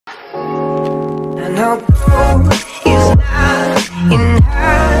no proof is not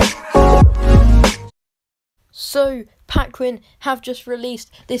enough. So, Pacwyn have just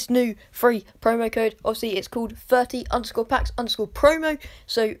released this new free promo code. Obviously, it's called 30_packs_promo.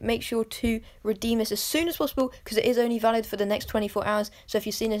 So, make sure to redeem this as soon as possible because it is only valid for the next 24 hours. So, if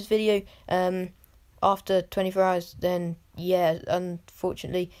you've seen this video after 24 hours, then yeah,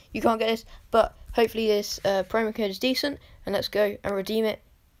 unfortunately, you can't get this. But hopefully, this promo code is decent. And let's go and redeem it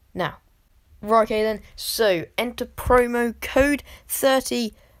now. Right, okay then. So, enter promo code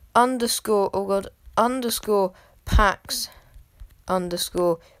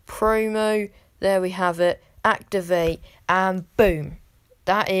 30_packs_promo. There we have it. Activate and boom.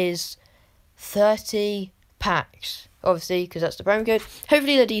 That is 30 packs. Obviously, because that's the promo code.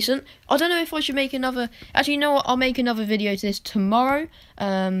 Hopefully they're decent. I don't know if I should make another. Actually, you know what? I'll make another video to this tomorrow.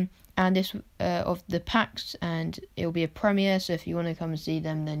 And this of the packs, and it'll be a premiere. So if you want to come and see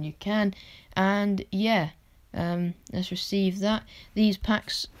them, then you can. And yeah. Let's receive that. These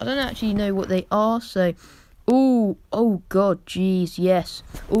packs, I don't actually know what they are, so oh god, jeez, yes.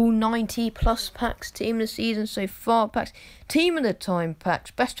 All 90+ packs, team of the season so far packs, team of the time packs,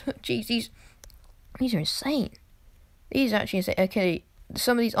 best, jeez, these are insane. These are actually insane. Okay,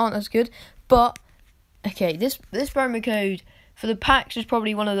 some of these aren't as good, but okay, this promo code for the packs is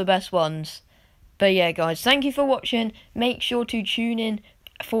probably one of the best ones. But yeah, guys, thank you for watching. Make sure to tune in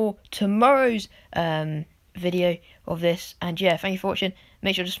for tomorrow's video of this, and yeah, thank you for watching.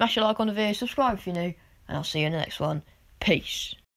 Make sure to smash a like on the video, subscribe if you're new, and I'll see you in the next one. Peace.